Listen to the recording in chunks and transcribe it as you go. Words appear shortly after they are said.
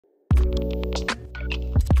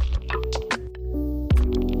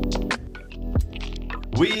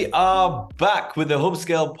We are back with the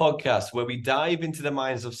HubScale podcast, where we dive into the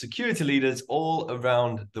minds of security leaders all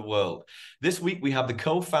around the world. This week, we have the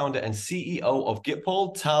co-founder and CEO of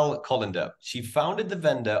Gytpol, Tal Kollender. She founded the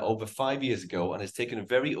vendor over 5 years ago and has taken a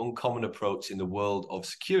very uncommon approach in the world of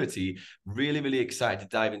security. Really excited to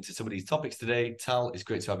dive into some of these topics today. Tal, it's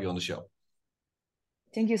great to have you on the show.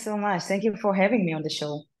 Thank you so much. Thank you for having me on the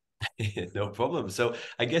show. No problem. So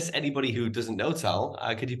I guess anybody who doesn't know Tal,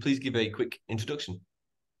 could you please give a quick introduction?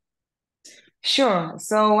 Sure.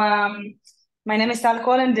 So my name is Tal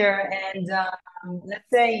Kollender, and let's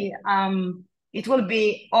say it will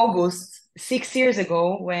be August 6 years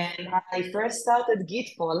ago when I first started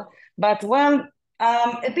Gytpol. But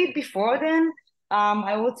a bit before then,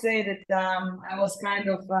 I would say that I was kind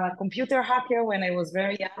of a computer hacker when I was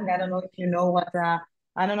very young. I don't know if you know what.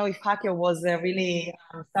 I don't know if hacker was really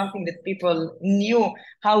something that people knew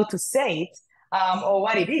how to say it or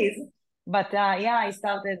what it is. But yeah, I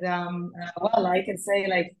started, I can say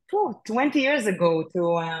like 20 years ago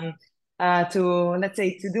let's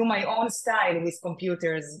say, to do my own style with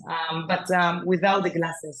computers, but without the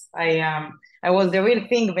glasses. I was the real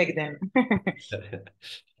thing back then.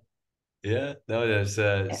 Yeah, no, that's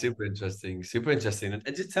super interesting, super interesting.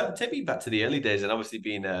 And just take me back to the early days, and obviously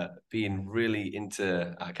being really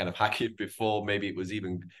into kind of hacking before maybe it was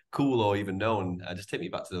even cool or even known. Just take me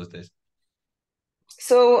back to those days.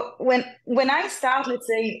 So when I start, let's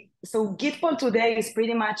say, so Gytpol today is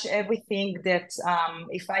pretty much everything that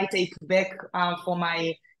if I take back for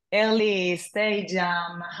my early stage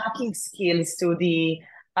hacking skills to be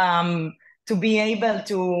able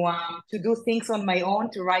to do things on my own,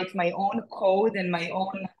 to write my own code and my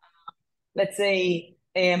own, let's say,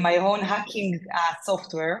 my own hacking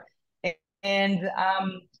software. And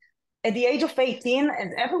at the age of 18,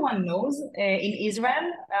 as everyone knows, in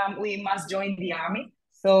Israel, we must join the army.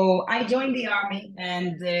 So I joined the army,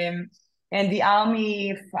 and the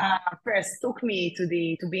army first took me to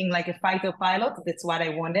being like a fighter pilot. That's what I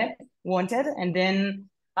wanted. And then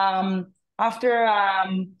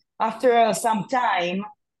after some time,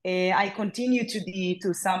 I continued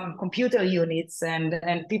to some computer units, and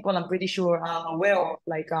people I'm pretty sure are aware of,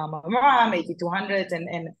 like RAM 8200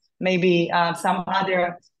 and maybe some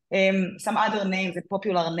other names,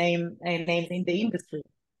 popular names in the industry.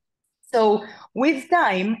 So with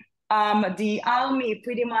time, the army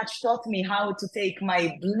pretty much taught me how to take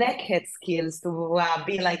my black hat skills to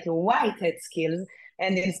be like a white hat skills.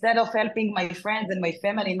 And instead of helping my friends and my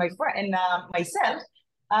family and myself,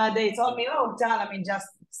 they told me, "Oh, Tal, I mean, just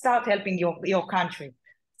start helping your country."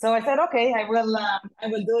 So I said, "Okay, I will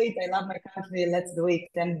do it. I love my country. Let's do it."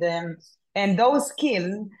 And those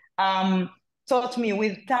skills taught me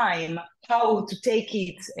with time how to take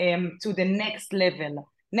it to the next level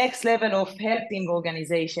of helping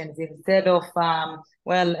organizations instead of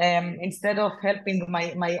helping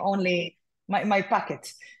my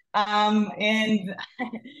pocket. And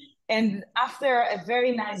and after a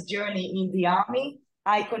very nice journey in the army,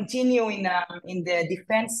 I continue in the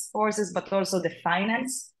defense forces, but also the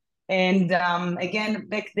finance. And again,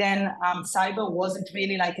 back then, cyber wasn't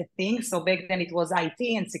really like a thing. So back then it was IT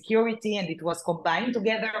and security, and it was combined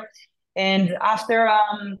together. And after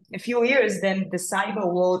a few years, then the cyber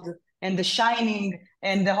world and the shining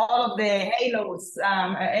and all of the halo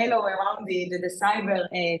around the cyber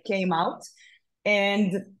came out.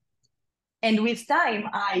 And with time,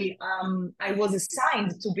 I was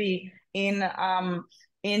assigned to be in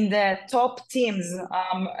the top teams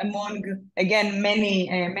among, again,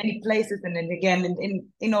 many places, and then again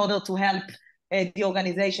in order to help the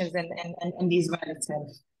organizations and Israel itself.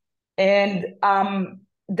 And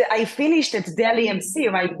I finished at Dell EMC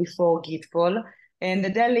right before Gytpol. And the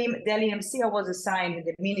Dell EMC, I was assigned in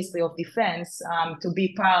the Ministry of Defense to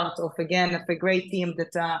be part of a great team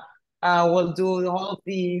that will do all of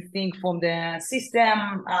the things from the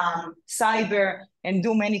system, cyber, and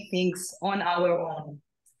do many things on our own.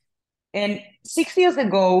 And 6 years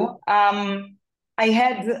ago, I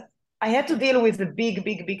had to deal with a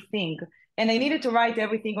big thing. And I needed to write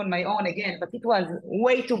everything on my own again, but it was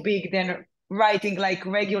way too big than writing like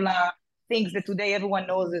regular things that today everyone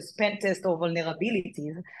knows as pen test or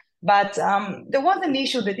vulnerabilities. But there was an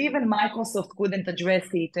issue that even Microsoft couldn't address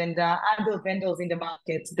it, and other vendors in the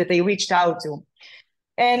market that they reached out to.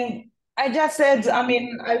 And I just said, I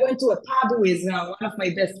mean, I went to a pub with one of my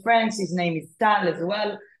best friends. His name is Tal as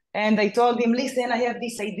well. And I told him, listen, I have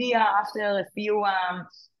this idea. After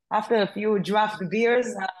a few draft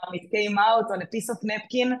beers, it came out on a piece of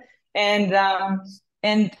napkin, and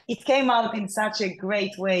it came out in such a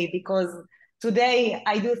great way, because today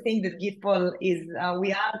I do think that Gytpol is,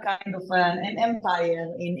 we are kind of an empire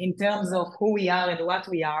in terms of who we are and what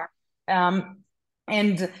we are.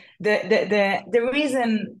 And the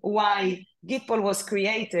reason why Gytpol was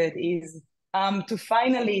created is to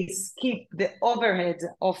finally skip the overhead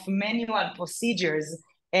of manual procedures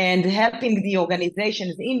and helping the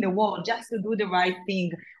organizations in the world just to do the right thing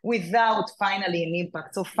without finally an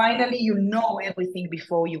impact. So finally, you know everything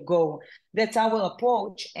before you go. That's our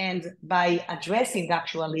approach. And by addressing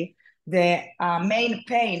actually the main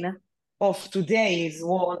pain of today's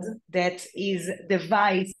world, that is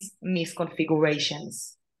device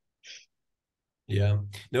misconfigurations. Yeah,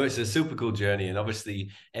 no, it's a super cool journey. And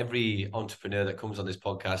obviously, every entrepreneur that comes on this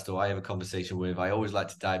podcast or I have a conversation with, I always like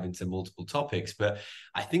to dive into multiple topics. But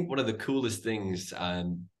I think one of the coolest things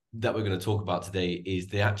that we're going to talk about today is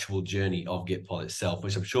the actual journey of Gytpol itself,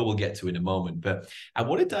 which I'm sure we'll get to in a moment. But I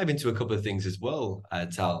want to dive into a couple of things as well,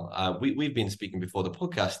 Tal. We've been speaking before the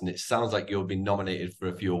podcast, and it sounds like you've been nominated for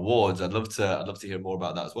a few awards. I'd love to hear more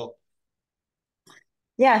about that as well.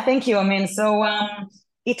 Yeah, thank you. I mean, so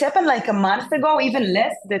it happened like a month ago, even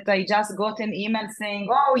less, that I just got an email saying,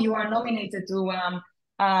 "Oh, you are nominated to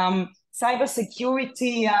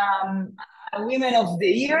cybersecurity Women of the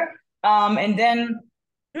Year." And then,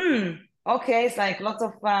 okay, it's like lots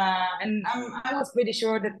of, and I was pretty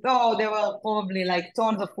sure that, oh, there were probably like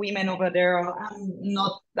tons of women over there. I'm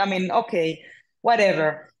not, I mean, okay,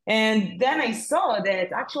 whatever. And then I saw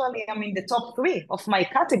that actually I'm in the top three of my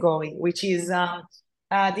category, which is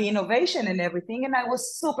the innovation and everything. And I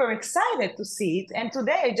was super excited to see it. And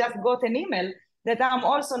today I just got an email that I'm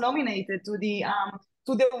also nominated to the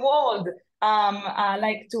world,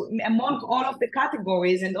 like to among all of the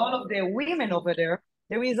categories and all of the women over there.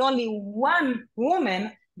 There is only one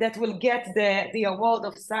woman that will get the award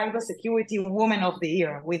of cybersecurity woman of the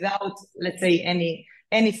year without, let's say, any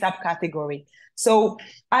subcategory. So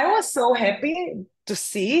I was so happy to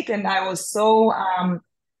see it, and I was so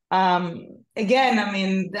again, I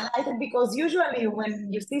mean, delighted, because usually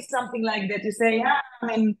when you see something like that, you say, I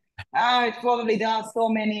mean, it probably there are so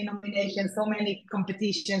many nominations, so many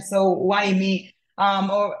competitions, so why me?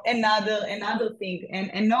 Or another thing.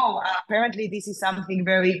 And no, apparently this is something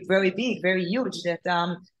very, very big, very huge that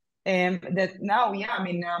that now, yeah, I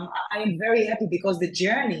mean, I am very happy because the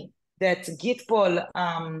journey that Gytpol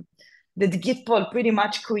pretty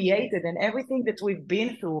much created, and everything that we've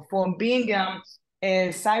been through, from being a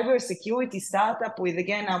cybersecurity startup with,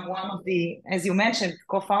 again, I'm one of the, as you mentioned,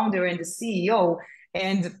 co-founder and the CEO,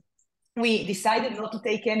 and we decided not to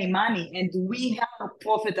take any money, and we are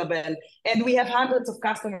profitable, and we have hundreds of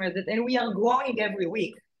customers, and we are growing every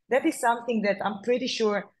week. That is something that I'm pretty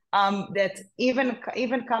sure that even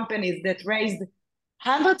companies that raised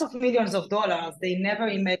hundreds of millions of dollars, they never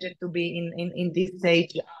imagined to be in this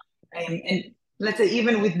stage, and let's say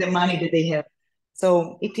even with the money that they have.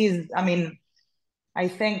 So it is, I mean, I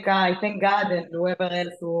thank God and whoever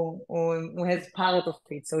else who has part of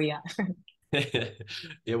it. So yeah.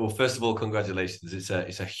 Yeah, well, first of all, congratulations.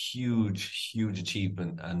 It's a huge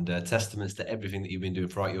achievement, and testaments to everything that you've been doing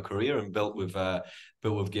throughout your career and built with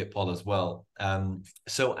Gytpol as well.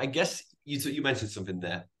 So I guess you mentioned something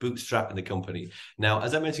there, bootstrapping the company. Now,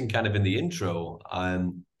 as I mentioned kind of in the intro,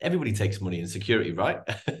 everybody takes money in security, right?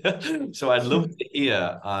 So I'd love to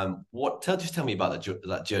hear just tell me about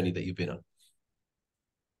that journey that you've been on.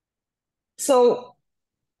 So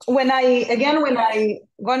when I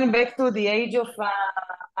going back to the age of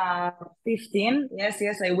 15, yes,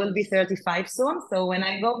 I will be 35 soon. So when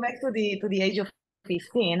I go back to the age of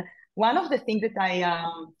 15, one of the things that I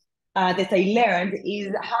learned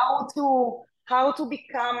is how to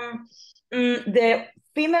become the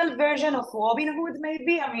female version of Robin Hood,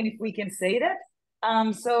 maybe. I mean, if we can say that.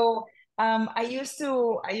 I used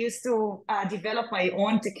to develop my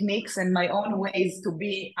own techniques and my own ways to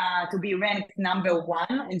be ranked number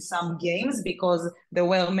one in some games, because there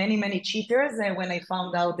were many cheaters. And when I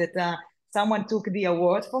found out that someone took the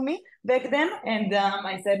award for me back then, and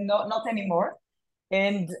I said no, not anymore.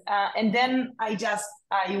 And then I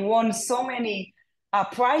won so many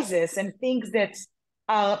prizes and things that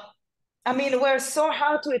I mean, were so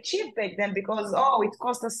hard to achieve back then, because it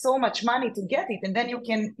cost us so much money to get it, and then you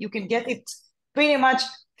can get it pretty much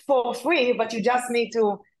for free, but you just need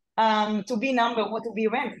to be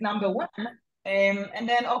ranked number one, and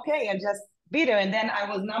then okay, I just be there, and then I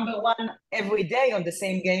was number one every day on the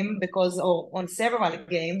same game, or on several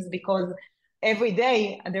games, because every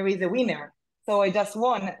day there is a winner. So I just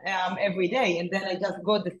won every day, and then I just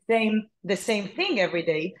got the same thing every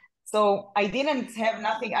day. So I didn't have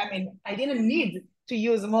nothing. I mean, I didn't need to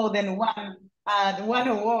use more than one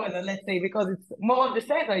award, let's say, because it's more of the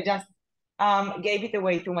same. So I just gave it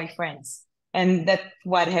away to my friends. And that's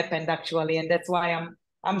what happened actually. And that's why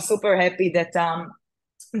I'm super happy that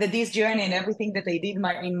that this journey and everything that I did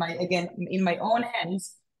in my own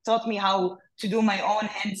hands taught me how to do my own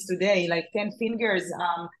hands today, like 10 fingers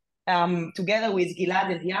together with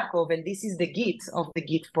Gilad and Yaakov. And this is the Git of the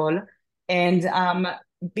Gytpol. And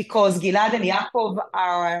because Gilad and Yaakov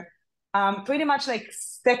are pretty much like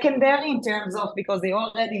secondary in terms of, because they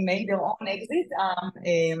already made their own exit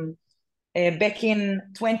back in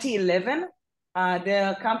 2011.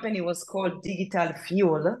 Their company was called Digital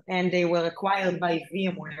Fuel, and they were acquired by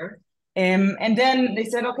VMware. And then they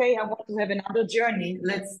said, okay, I want to have another journey.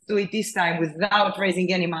 Let's do it this time without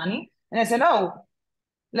raising any money. And I said, oh,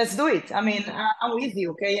 let's do it. I mean, I'm with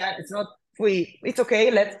you, okay? It's not free. It's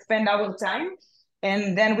okay. Let's spend our time.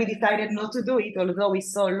 And then we decided not to do it, although we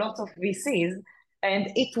saw lots of VCs.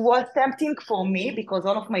 And it was tempting for me because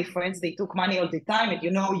all of my friends, they took money all the time. And,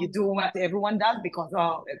 you know, you do what everyone does because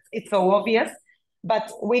it's so obvious.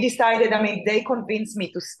 But we decided, I mean, they convinced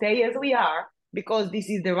me to stay as we are because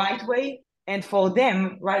this is the right way. And for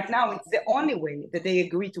them right now, it's the only way that they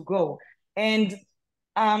agree to go. And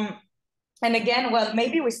again, well,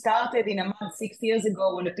 maybe we started in a month 6 years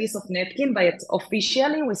ago on a piece of napkin, but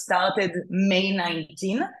officially we started May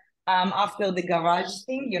 19 after the garage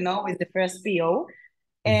thing, you know, with the first PO.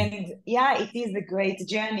 And yeah, it is a great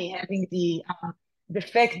journey having the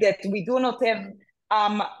fact that we do not have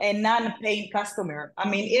a non-paying customer. I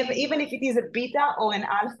mean, even if it is a beta or an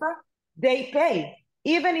alpha, they pay.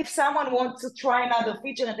 Even if someone wants to try another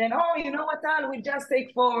feature and then, oh, you know what, Tal, we just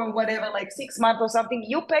take for whatever, like 6 months or something,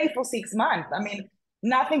 you pay for 6 months. I mean,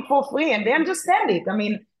 nothing for free, and they understand it. I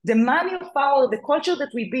mean, the culture that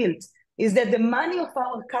we built is that the money of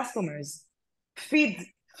our customers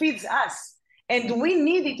feeds us. And we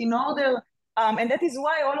need it in order, and that is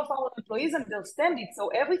why all of our employees understand it. So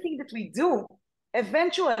everything that we do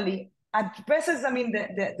eventually addresses, I mean,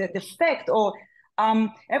 the fact or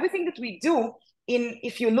everything that we do,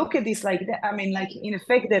 if you look at this like that, I mean, like in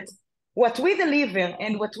effect that what we deliver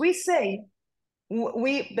and what we say,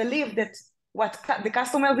 we believe that the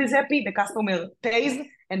customer is happy, the customer pays,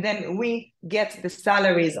 and then we get the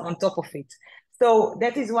salaries on top of it. So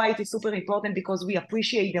that is why it is super important, because we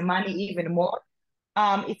appreciate the money even more.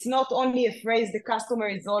 It's not only a phrase, the customer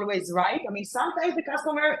is always right. I mean, sometimes the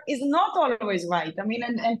customer is not always right. I mean,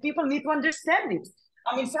 and people need to understand it.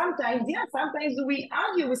 I mean, sometimes we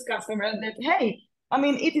argue with customers that, hey, I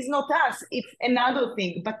mean, it is not us, it's another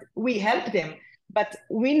thing, but we help them. But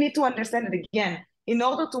we need to understand it again, in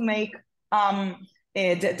order to make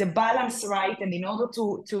the balance right, and in order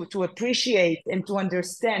to appreciate and to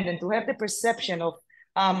understand and to have the perception of,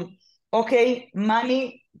 okay,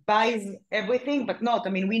 money buys everything, but not. I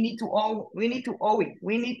mean, we need to owe it.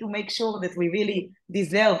 We need to make sure that we really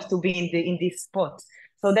deserve to be in this spot.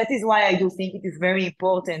 So that is why I do think it is very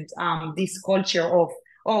important, this culture of,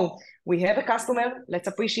 oh, we have a customer, let's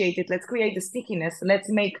appreciate it, let's create the stickiness, let's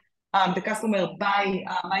make the customer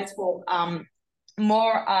buys for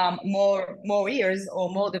more years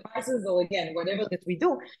or more devices, or again, whatever that we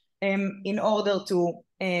do, in order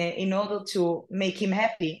to make him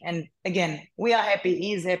happy. And again, we are happy,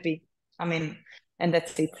 he is happy. I mean, and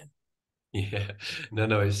that's it. Yeah,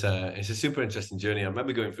 no, it's a super interesting journey. I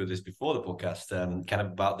remember going through this before the podcast, kind of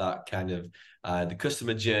about that kind of the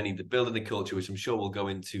customer journey, the building the culture, which I'm sure we'll go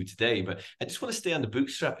into today. But I just want to stay on the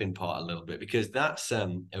bootstrapping part a little bit, because that's a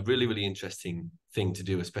really, really interesting thing to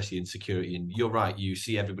do, especially in security. And you're right, you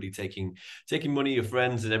see everybody taking money, your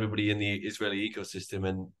friends and everybody in the Israeli ecosystem,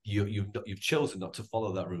 and you've chosen not to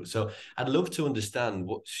follow that route. So I'd love to understand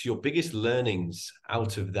what's your biggest learnings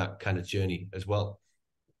out of that kind of journey as well.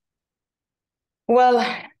 Well,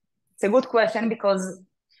 it's a good question, because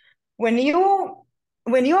when you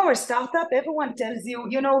are a startup, everyone tells you,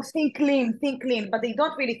 you know, think clean, but they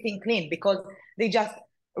don't really think clean, because they just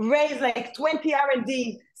raise like 20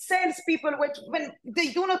 R&D salespeople, when they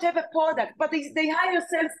do not have a product, but they hire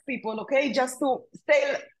salespeople, okay, just to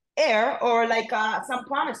sell air or like some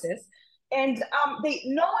promises, and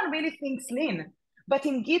no one really thinks lean. But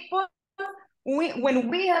in Gytpol, when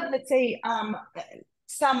we have, let's say,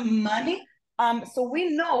 some money, so we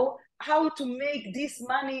know how to make this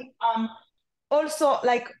money also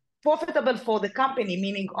like profitable for the company,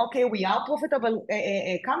 meaning, okay, we are profitable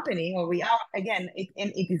a company, or we are, again, it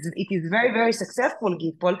is very, very successful,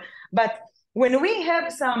 Gytpol. But when we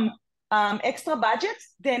have some extra budget,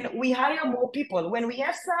 then we hire more people. When we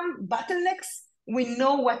have some bottlenecks, we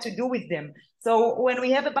know what to do with them. So when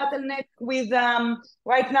we have a bottleneck with,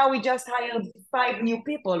 right now we just hired 5 new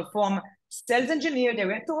people, from sales engineer,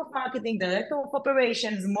 director of marketing, director of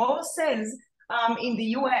operations, more sales in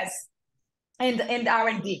the US. and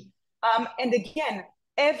R&D. And again,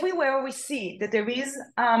 everywhere we see that there is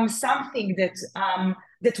something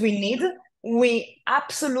that we need, we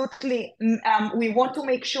absolutely we want to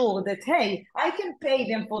make sure that, hey, I can pay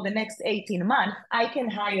them for the next 18 months, I can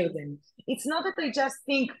hire them. It's not that I just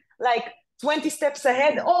think like 20 steps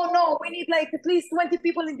ahead. Oh no, we need like at least 20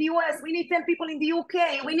 people in the US, we need 10 people in the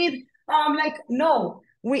UK, we need no,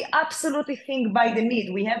 we absolutely think by the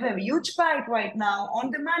need. We have a huge pipe right now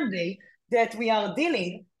on the Monday that we are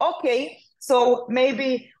dealing. Okay, so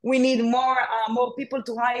maybe we need more people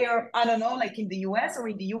to hire, I don't know, like in the US or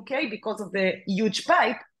in the UK because of the huge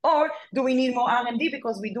pipe, or do we need more R&D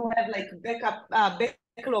because we do have like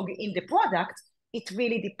backlog in the product? It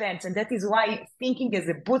really depends, and that is why thinking as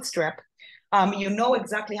a bootstrap, you know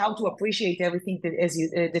exactly how to appreciate everything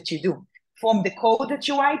that you do. From the code that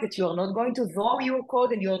you write, that you're not going to draw your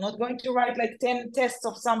code and you're not going to write like 10 tests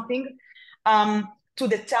of something, to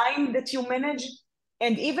the time that you manage.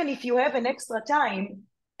 And even if you have an extra time,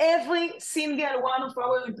 every single one of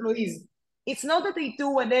our employees, it's not that they do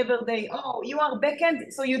whatever you are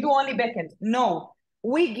backend, so you do only backend. No,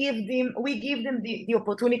 we give them the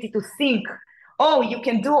opportunity to think. Oh, you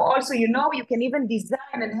can do also, you can even design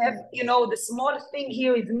and have, the small thing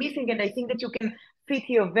here is missing, and I think that you can fit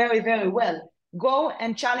here very, very well. Go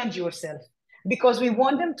and challenge yourself, because we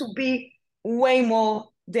want them to be way more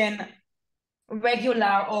than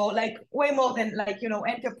regular, or like way more than like,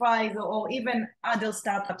 enterprise, or even other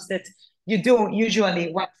startups that you do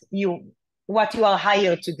usually what you are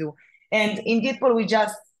hired to do. And in Gytpol, we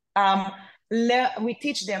just we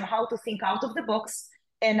teach them how to think out of the box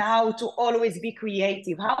and how to always be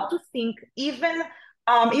creative, how to think even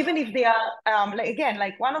if they are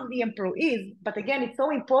like one of the employees, but again, it's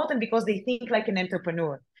so important because they think like an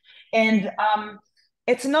entrepreneur. And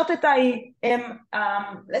it's not that I am,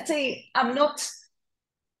 let's say, I'm not,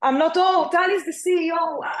 oh, Tal is the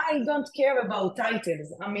CEO, I don't care about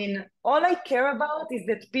titles. I mean, all I care about is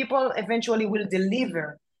that people eventually will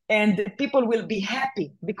deliver and people will be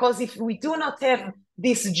happy. Because if we do not have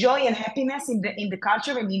this joy and happiness in the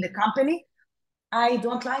culture and in the company, I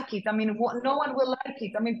don't like it. I mean, no one will like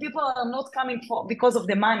it. I mean, people are not coming because of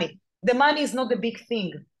the money. The money is not the big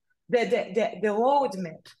thing. The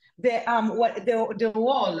roadmap, the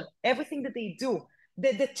wall, everything that they do,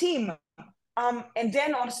 the team, and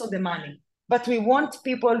then also the money. But we want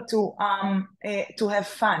people to have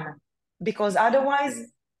fun, because otherwise,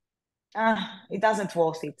 it doesn't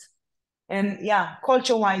worth it. And yeah,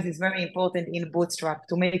 culture-wise is very important in Bootstrap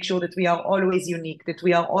to make sure that we are always unique, that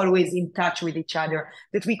we are always in touch with each other,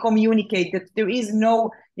 that we communicate, that there is no,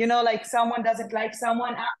 like someone doesn't like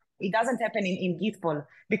someone. It doesn't happen in Gytpol,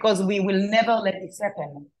 because we will never let this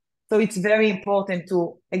happen. So it's very important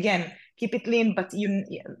to, again, keep it lean, but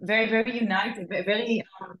very, very united, very,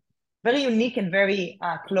 very unique and very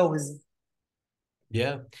close.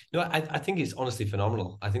 Yeah, no, I think it's honestly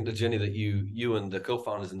phenomenal. I think the journey that you and the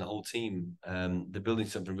co-founders and the whole team, they're building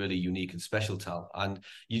something really unique and special, Tal. And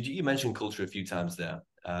you mentioned culture a few times there,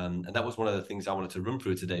 and that was one of the things I wanted to run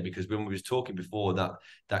through today, because when we was talking before,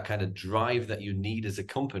 that kind of drive that you need as a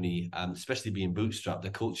company, especially being bootstrapped,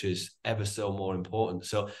 the culture is ever so more important.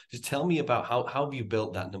 So just tell me about how have you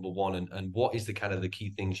built that, number one, and what is the kind of the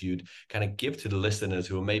key things you'd kind of give to the listeners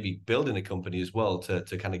who are maybe building a company as well,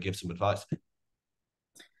 to kind of give some advice.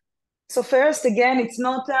 So first, again, it's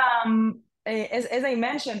not, as I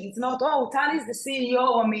mentioned, it's not, oh, Tal is the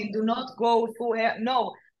CEO, I mean, do not go through her.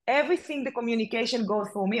 No, everything, the communication goes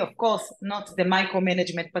through me, of course, not the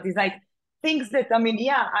micromanagement, but it's like things that, I mean,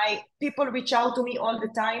 yeah, people reach out to me all the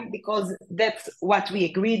time, because that's what we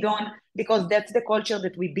agreed on, because that's the culture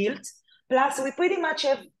that we built. Plus, we pretty much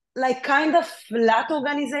have like kind of flat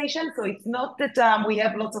organization. So it's not that we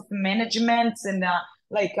have lots of management and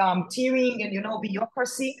tiering and,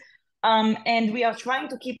 bureaucracy. And we are trying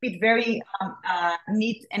to keep it very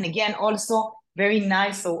neat, and again, also very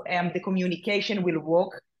nice, so the communication will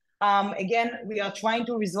work. Again, we are trying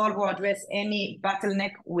to resolve or address any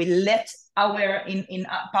bottleneck. We let in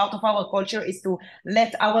part of our culture is to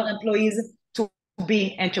let our employees to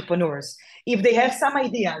be entrepreneurs. If they have some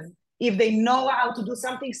ideas, if they know how to do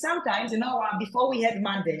something, sometimes, before we had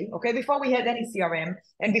Monday, okay, before we had any CRM,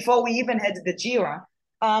 and before we even had the Jira,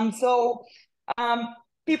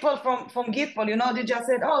 people from Gytpol, they just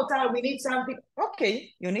said, "Oh, Tal, we need something."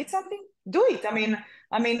 Okay, you need something? Do it. I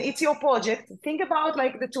mean, it's your project. Think about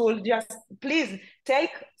like the tool. Just please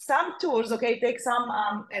take some tools, okay? Take some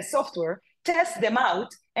software, test them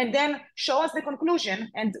out, and then show us the conclusion,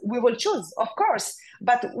 and we will choose, of course.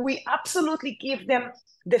 But we absolutely give them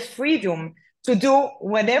the freedom to do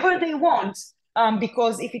whatever they want,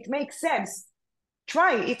 because if it makes sense,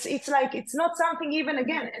 try. It's like it's not something even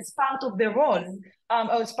again as part of the role,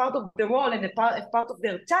 or as part of the role and as part of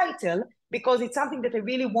their title, because it's something that I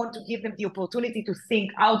really want to give them the opportunity to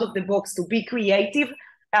think out of the box, to be creative,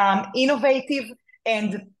 innovative,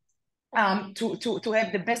 and to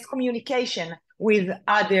have the best communication with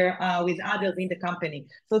others in the company.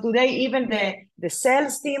 So today, even the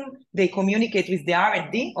sales team, they communicate with the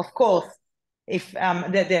R&D, of course. If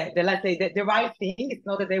let's say the right thing, it's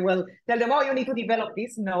not that they will tell them, oh, you need to develop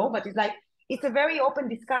this. No, but it's like it's a very open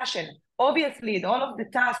discussion. Obviously, all of the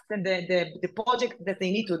tasks and the project that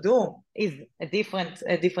they need to do is a different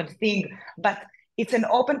thing, but it's an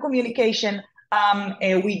open communication.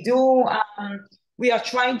 We are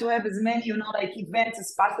trying to have as many, like events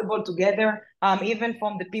as possible together, even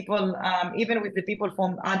with the people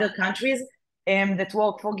from other countries that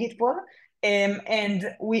work for Gytpol.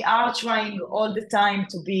 And we are trying all the time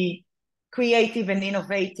to be creative and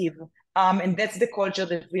innovative. And that's the culture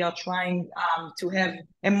that we are trying to have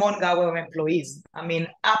among our employees. I mean,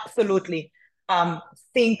 absolutely.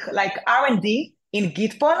 Think like R&D in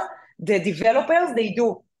Gytpol, the developers, they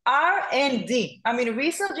do R&D. I mean,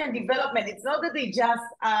 research and development. It's not that they just,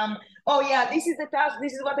 oh yeah, this is the task,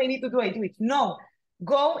 this is what I need to do, I do it. No,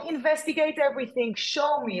 go investigate everything,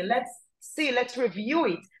 show me, let's see, let's review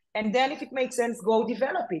it. And then if it makes sense, go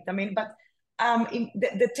develop it. I mean, but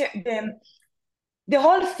the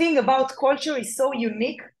whole thing about culture is so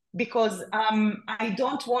unique because I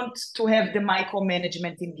don't want to have the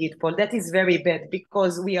micromanagement in Gytpol. That is very bad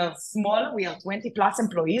because we are small, we are 20 plus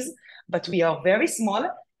employees, but we are very small.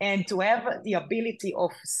 And to have the ability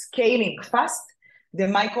of scaling fast, the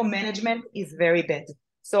micromanagement is very bad.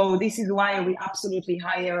 So this is why we absolutely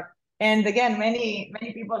hire. And again, many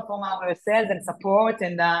people from our sales and support,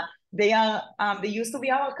 and they used to be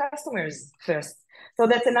our customers first. So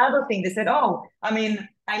that's another thing. They said, oh, I mean,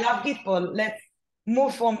 I love Gytpol. Let's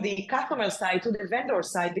move from the customer side to the vendor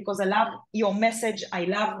side because I love your message. I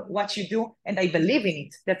love what you do, and I believe in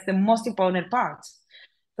it. That's the most important part.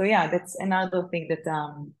 So yeah, that's another thing that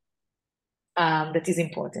that is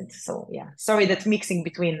important. So yeah, sorry that mixing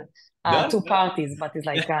between two parties, but it's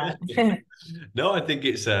like no, I think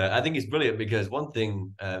it's brilliant because one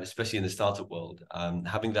thing, especially in the startup world,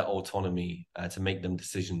 having that autonomy to make them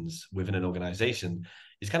decisions within an organization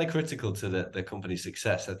is kind of critical to the company's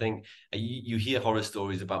success. I think you hear horror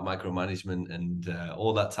stories about micromanagement and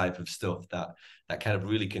all that type of stuff that kind of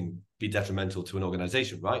really can be detrimental to an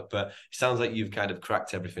organization, right? But it sounds like you've kind of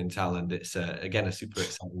cracked everything, Tal, and it's again a super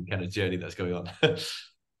exciting kind of journey that's going on.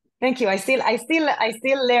 Thank you. I still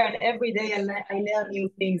learn every day. I learn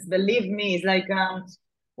new things. Believe me, it's like I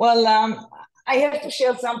have to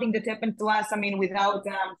share something that happened to us. I mean, without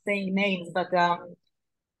saying names, but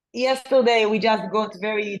yesterday we just got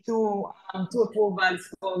two approvals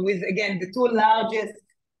with again the two largest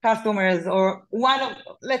customers, or one of,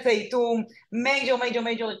 let's say, two major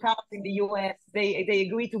accounts in the US. They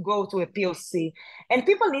agree to go to a POC, and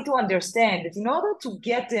people need to understand that in order to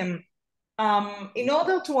get them. In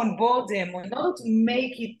order to onboard them, or in order to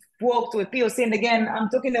make it work to a POC, and again, I'm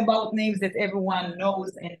talking about names that everyone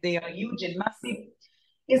knows and they are huge and massive,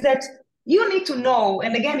 is that you need to know,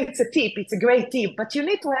 and again, it's a great tip, but you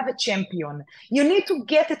need to have a champion. You need to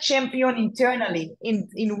get a champion internally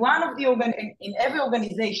in one of in every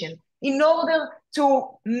organization in order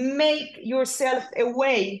to make yourself a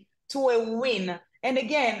way to a win. And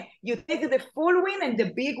again, you take the full win and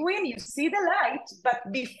the big win, you see the light,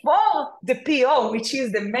 but before the PO, which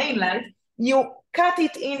is the main light, you cut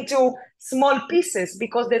it into small pieces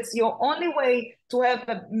because that's your only way to have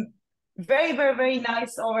a very, very, very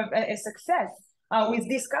nice or a success with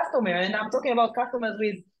this customer. And I'm talking about customers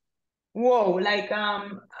with, like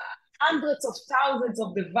hundreds of thousands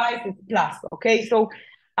of devices plus, okay? So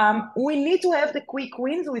we need to have the quick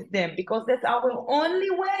wins with them because that's our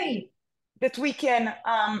only way that we can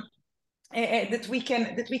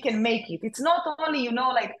make it. It's not only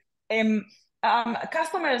like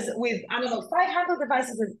customers with 500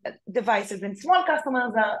 devices and small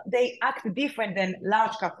customers they act different than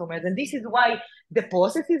large customers, and this is why the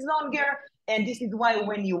process is longer. And this is why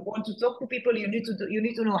when you want to talk to people, you need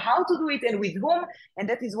to know how to do it and with whom. And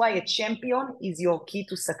that is why a champion is your key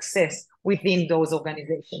to success within those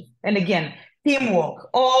organizations. And again, teamwork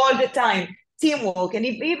all the time. Teamwork. And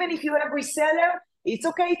even if you have a reseller, it's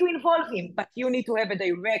okay to involve him, but you need to have a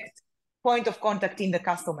direct point of contact in the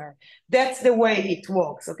customer. That's the way it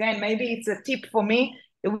works, okay? And maybe it's a tip for me.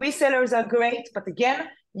 The resellers are great, but again,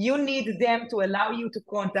 you need them to allow you to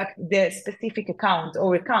contact the specific account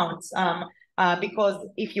or accounts because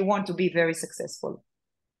if you want to be very successful.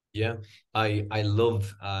 Yeah, I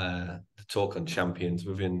love the talk on champions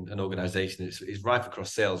within an organization. It's rife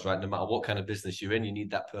across sales, right? No matter what kind of business you're in, you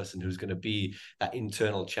need that person who's going to be that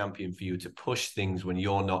internal champion for you to push things when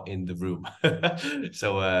you're not in the room.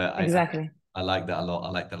 So Exactly. I like that a lot. I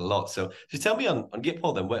like that a lot. So just tell me on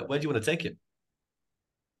Gytpol then, where do you want to take it?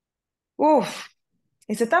 Oof.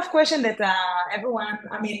 It's a tough question that everyone,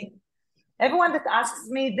 I mean, everyone that asks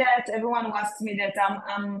me that, everyone who asks me that,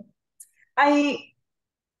 I,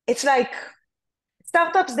 it's like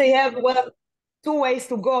startups, they have, well, two ways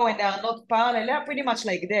to go and they are not parallel. They're pretty much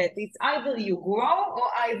like that. It's either you grow or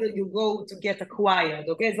either you go to get acquired.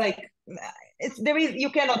 Okay. It's like, you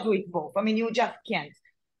cannot do it both. I mean, you just can't.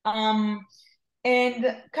 Um,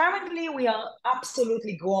 and currently we are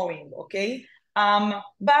absolutely growing. Okay.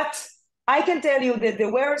 But I can tell you that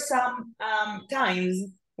there were some times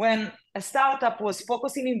when a startup was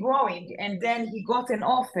focusing in growing and then he got an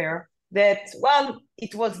offer that, well,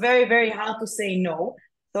 it was very, very hard to say no.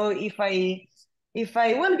 So if I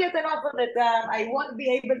will get an offer that I won't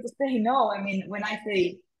be able to say no, I mean, when I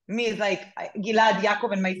say me, it's like Gilad,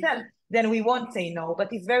 Yaakov, and myself, then we won't say no.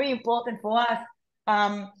 But it's very important for us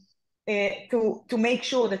um, to make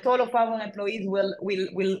sure that all of our employees will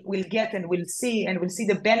get and will see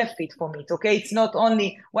the benefit from it. Okay, it's not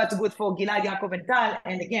only what's good for Gilad, Yaakov, and Tal,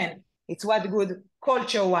 and again, it's what's good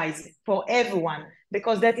culture-wise for everyone,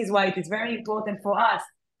 because that is why it is very important for us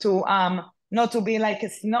to not to be like a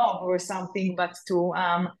snob or something, but to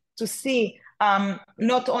see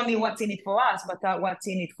not only what's in it for us, but what's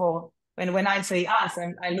in it for. When I say us,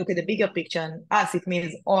 I look at the bigger picture, and us, it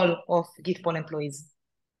means all of Gytpol employees.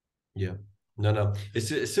 Yeah. No.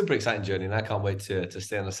 It's a super exciting journey, and I can't wait to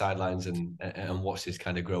stay on the sidelines and watch this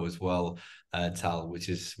kind of grow as well, Tal, which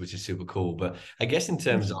is super cool. But I guess in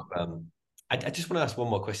terms of I just want to ask one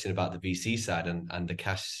more question about the VC side and the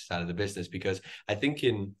cash side of the business, because I think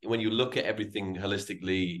when you look at everything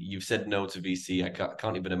holistically, you've said no to VC. I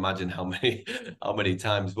can't even imagine how many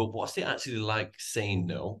times. But what's it actually like saying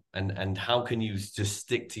no, and how can you just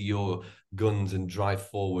stick to your guns and drive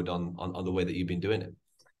forward on the way that you've been doing it?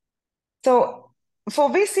 So for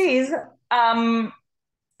VCs,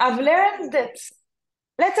 I've learned that,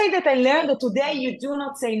 let's say that I learned that today you do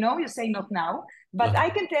not say no, you say not now. But Okay. I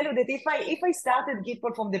can tell you that if I started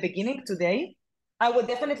Gytpol from the beginning today, I would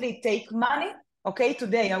definitely take money. Okay,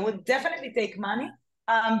 today I would definitely take money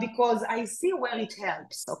because I see where it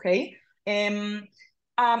helps. Okay, but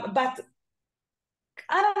I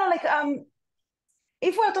don't know, like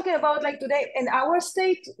if we're talking about like today in our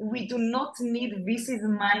state, we do not need VC's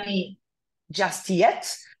money just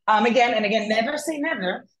yet. Again and again, never say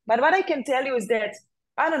never. But what I can tell you is that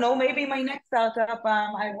I don't know. Maybe my next startup,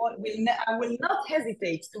 I will not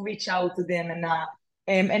hesitate to reach out to them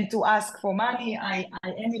and to ask for money. I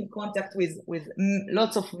am in contact with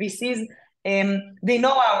lots of VCs. They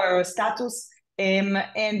know our status,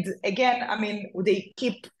 and again, I mean, they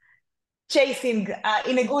keep chasing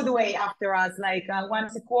in a good way after us, like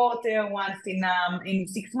once a quarter, once in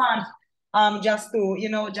 6 months, just to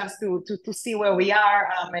to see where we are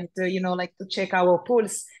and to, like to check our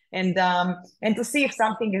pulse and to see if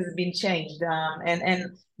something has been changed.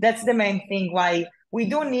 And that's the main thing why we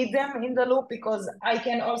do need them in the loop, because I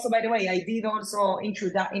can also, by the way, I did also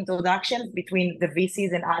introductions between the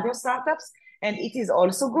VCs and other startups, and it is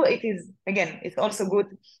also good. It is, again, it's also good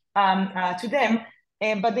to them.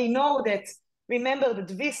 But they know that, remember that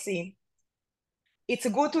VC, it's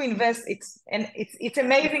good to invest. It's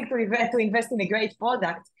amazing to invest in a great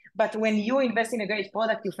product. But when you invest in a great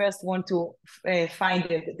product, you first want to find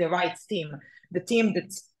the right team, the team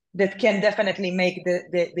that can definitely make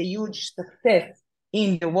the huge success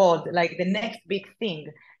in the world, like the next big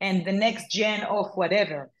thing and the next gen of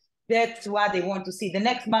whatever. That's what they want to see. The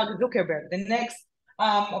next Mark Zuckerberg, the next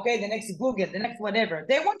the next Google, the next whatever.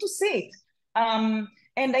 They want to see it.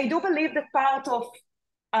 And I do believe that part of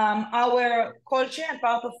our culture and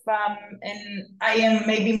part of and I am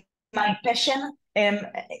maybe my passion,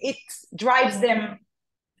 it drives them.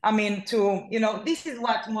 I mean, to this is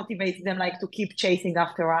what motivates them, like to keep chasing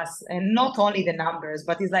after us, and not only the numbers,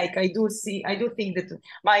 but it's like I do think that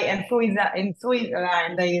my enthusiasm,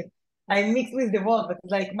 and I mix with the word, but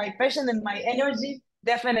it's like my passion and my energy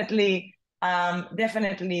definitely work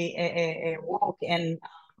and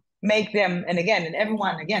make them, and again, and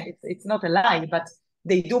everyone, again, it's not a lie, but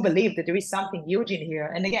they do believe that there is something huge in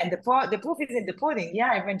here. And again, the proof is in the pudding.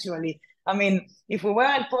 Yeah, eventually. I mean, if we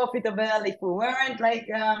weren't profitable, if we weren't like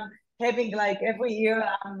having like every year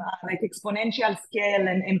like exponential scale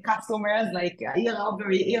and customers like year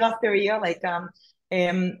after year, like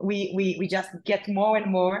we just get more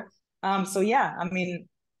and more. So yeah, I mean,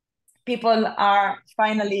 people are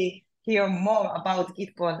finally hear more about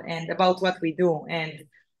Gytpol and about what we do, and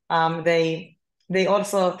they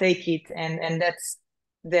also take it, and that's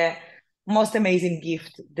the most amazing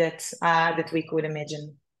gift that we could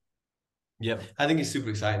imagine. Yeah, I think it's super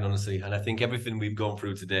exciting, honestly. And I think everything we've gone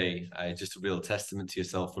through today is just a real testament to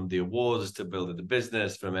yourself, from the awards to building the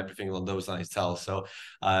business, from everything along those lines, Tal. So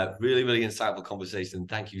really, really insightful conversation.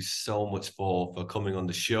 Thank you so much for coming on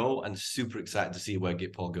the show, and super excited to see where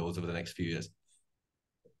Gytpol goes over the next few years.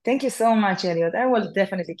 Thank you so much, Elliott. I will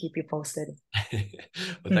definitely keep you posted.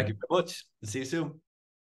 Well, thank you very much. See you soon.